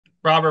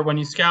Robert, when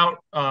you scout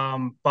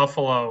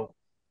Buffalo,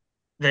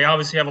 they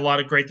obviously have a lot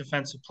of great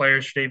defensive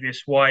players, Davius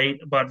White,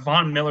 but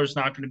Von Miller's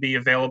not going to be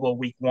available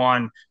week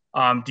one.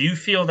 Do you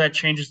feel that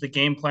changes the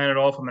game plan at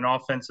all from an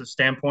offensive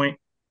standpoint?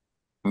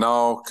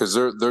 No, because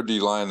their D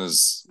line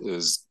is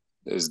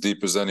as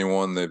deep as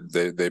anyone.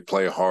 They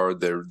play hard.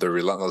 They're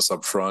relentless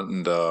up front,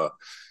 and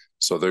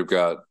so they've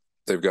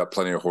got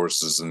plenty of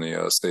horses in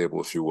the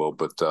stable, if you will.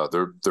 But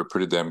they're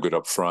pretty damn good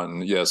up front.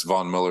 And yes,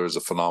 Von Miller is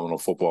a phenomenal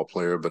football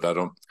player, but I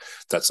don't.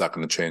 That's not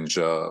going to change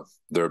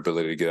their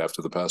ability to get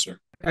after the passer.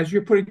 As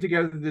you're putting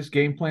together this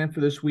game plan for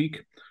this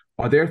week,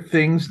 are there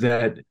things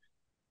that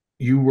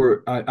you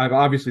were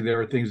obviously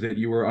there are things that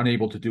you were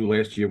unable to do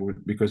last year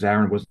because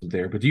Aaron wasn't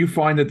there. But do you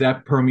find that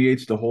that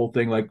permeates the whole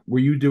thing? Like, were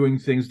you doing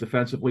things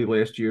defensively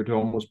last year to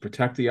almost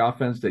protect the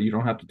offense that you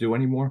don't have to do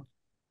anymore?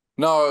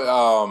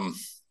 No,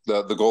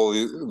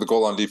 the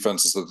goal on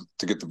defense is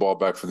to get the ball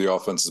back for the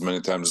offense as many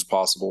times as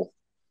possible.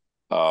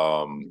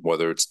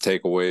 Whether it's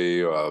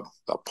takeaway,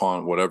 a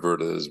punt, whatever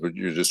it is, but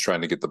you're just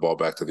trying to get the ball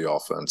back to the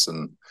offense,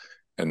 and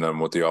then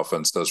what the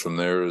offense does from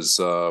there is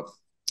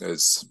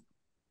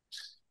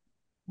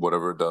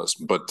whatever it does.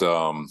 But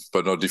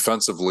no,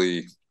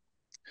 defensively,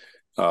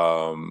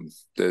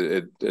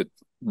 it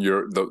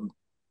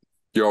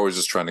you're always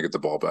just trying to get the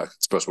ball back.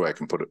 It's the best way I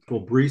can put it.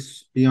 Will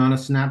Brees be on a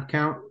snap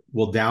count?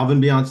 Will Dalvin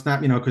be on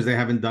snap? Because they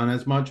haven't done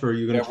as much, or are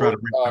you going to try to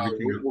bring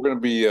everything up? We're going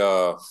to be.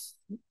 I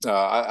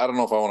don't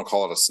know if I want to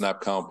call it a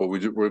snap count, but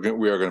we are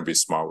going to be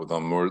smart with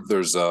them.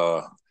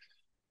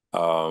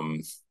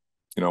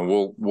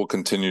 We'll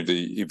continue to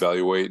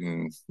evaluate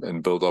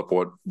and build up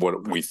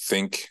what we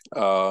think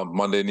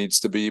Monday needs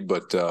to be,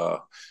 but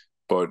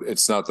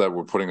it's not that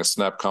we're putting a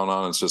snap count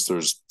on. It's just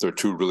they're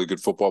two really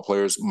good football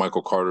players.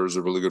 Michael Carter is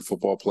a really good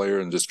football player,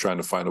 and just trying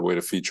to find a way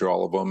to feature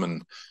all of them,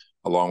 and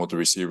along with the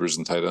receivers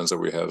and tight ends that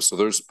we have. So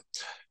there's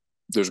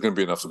going to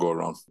be enough to go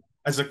around.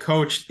 As a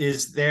coach,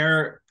 is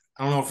there,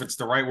 I don't know if it's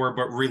the right word,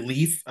 but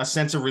relief, a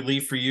sense of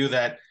relief for you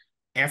that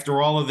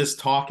after all of this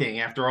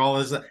talking, after all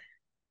of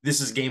this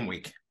is game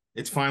week?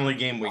 It's finally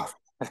game week.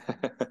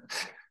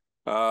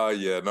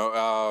 Yeah, no.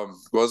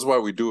 Well, that's why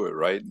we do it,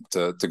 right?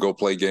 To go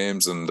play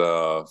games and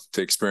to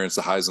experience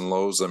the highs and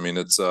lows. I mean,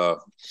 it's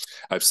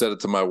I've said it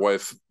to my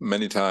wife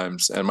many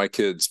times and my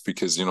kids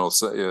because in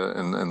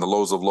the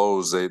lows of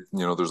lows, there's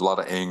a lot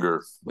of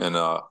anger in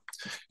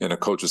a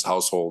coach's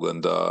household,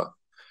 and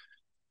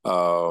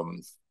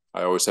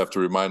I always have to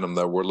remind them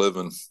that we're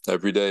living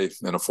every day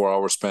in a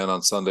 4-hour span.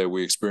 On Sunday,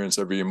 we experience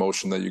every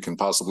emotion that you can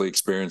possibly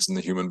experience in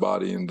the human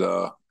body, and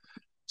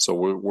so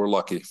we're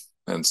lucky.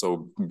 And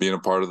so being a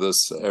part of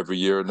this every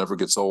year, it never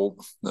gets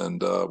old,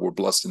 and we're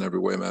blessed in every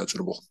way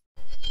imaginable.